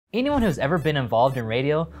Anyone who's ever been involved in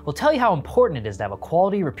radio will tell you how important it is to have a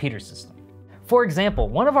quality repeater system. For example,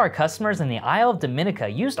 one of our customers in the Isle of Dominica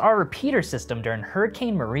used our repeater system during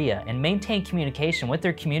Hurricane Maria and maintained communication with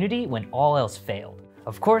their community when all else failed.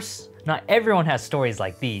 Of course, not everyone has stories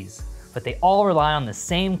like these, but they all rely on the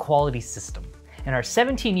same quality system. In our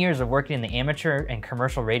 17 years of working in the amateur and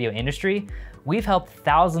commercial radio industry, we've helped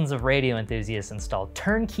thousands of radio enthusiasts install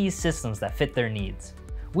turnkey systems that fit their needs.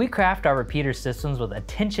 We craft our repeater systems with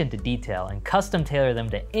attention to detail and custom tailor them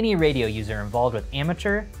to any radio user involved with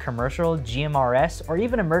amateur, commercial, GMRS, or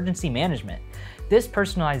even emergency management. This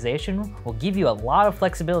personalization will give you a lot of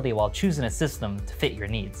flexibility while choosing a system to fit your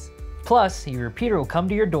needs. Plus, your repeater will come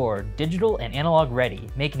to your door, digital and analog ready,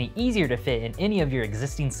 making it easier to fit in any of your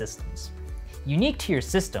existing systems. Unique to your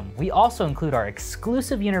system, we also include our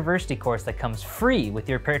exclusive university course that comes free with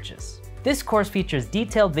your purchase. This course features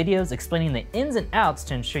detailed videos explaining the ins and outs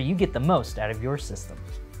to ensure you get the most out of your system.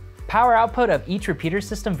 Power output of each repeater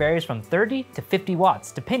system varies from 30 to 50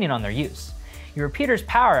 watts depending on their use. Your repeater's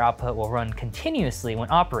power output will run continuously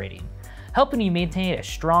when operating, helping you maintain a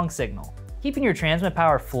strong signal. Keeping your transmit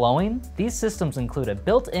power flowing, these systems include a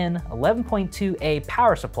built-in 11.2A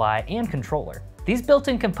power supply and controller. These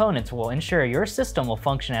built-in components will ensure your system will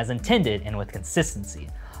function as intended and with consistency.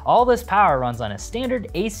 All this power runs on a standard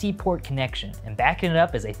AC port connection, and backing it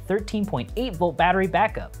up is a 13.8 volt battery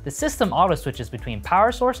backup. The system auto switches between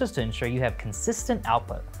power sources to ensure you have consistent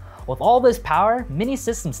output. With all this power, many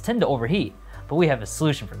systems tend to overheat, but we have a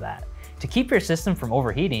solution for that. To keep your system from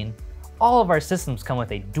overheating, all of our systems come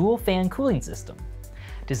with a dual fan cooling system.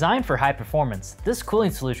 Designed for high performance, this cooling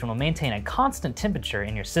solution will maintain a constant temperature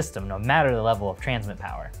in your system no matter the level of transmit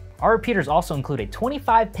power. Our repeaters also include a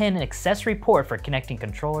 25-pin accessory port for connecting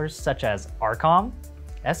controllers such as RCOM,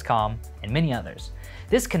 SCOM, and many others.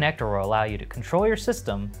 This connector will allow you to control your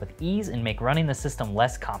system with ease and make running the system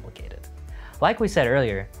less complicated. Like we said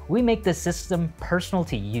earlier, we make this system personal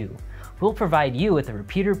to you. We'll provide you with a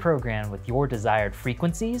repeater program with your desired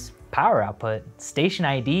frequencies, power output, station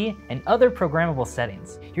ID, and other programmable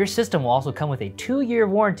settings. Your system will also come with a 2-year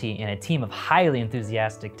warranty and a team of highly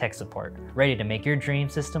enthusiastic tech support, ready to make your dream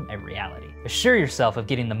system a reality. Assure yourself of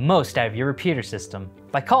getting the most out of your repeater system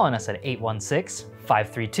by calling us at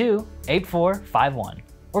 816-532-8451,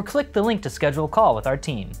 or click the link to schedule a call with our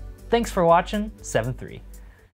team. Thanks for watching 7-3.